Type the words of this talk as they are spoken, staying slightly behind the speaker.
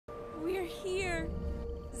here.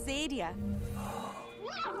 Zadia.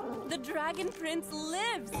 The Dragon Prince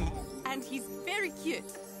lives, and he's very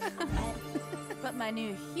cute. But my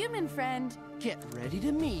new human friend... Get ready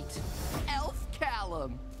to meet Elf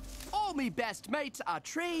Callum. All me best mates are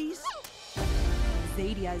trees.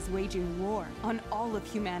 Zadia is waging war on all of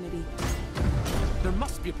humanity. There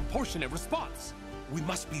must be a proportionate response. We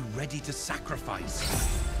must be ready to sacrifice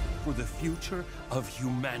for the future of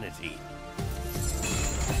humanity.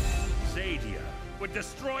 Zadia would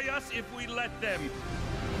destroy us if we let them.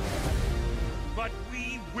 But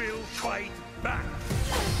we will fight back.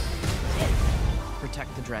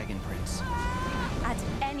 Protect the Dragon Prince. At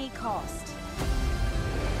any cost.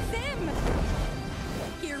 Zim!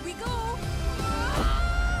 Here we go!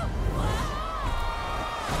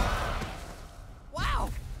 Wow!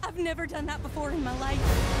 I've never done that before in my life.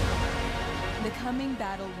 The coming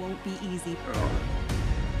battle won't be easy.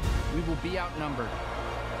 We will be outnumbered.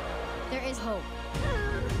 There is hope.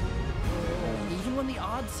 Even when the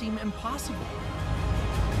odds seem impossible.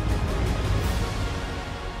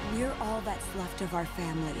 We're all that's left of our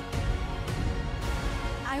family.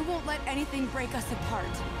 I won't let anything break us apart.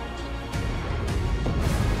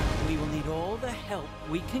 We will need all the help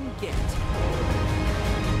we can get.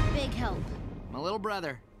 Big help. My little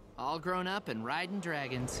brother, all grown up and riding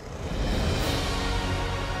dragons.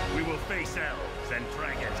 We will face elves and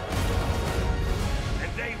dragons.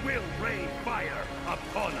 And they will rain fire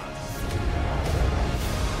upon us.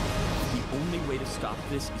 The only way to stop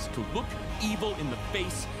this is to look evil in the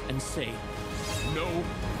face and say, no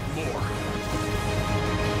more.